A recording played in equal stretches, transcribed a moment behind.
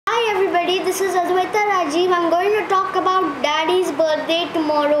everybody, this is Advaita Rajeev. I'm going to talk about Daddy's birthday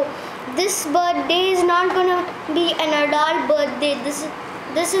tomorrow. This birthday is not going to be an adult birthday.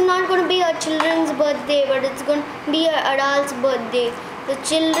 This is not going to be a children's birthday, but it's going to be an adult's birthday. The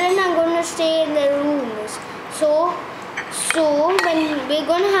children are going to stay in their rooms. So when we're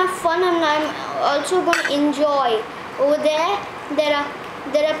going to have fun, and I'm also going to enjoy. Over there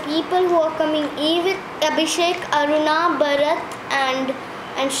are people who are coming. Even Abhishek, Aruna, Bharat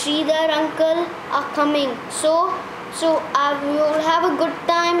and Sridhar uncle are coming. So we will have a good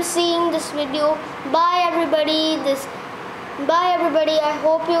time seeing this video. Bye everybody. Bye everybody. I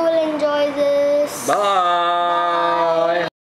hope you will enjoy this. Bye.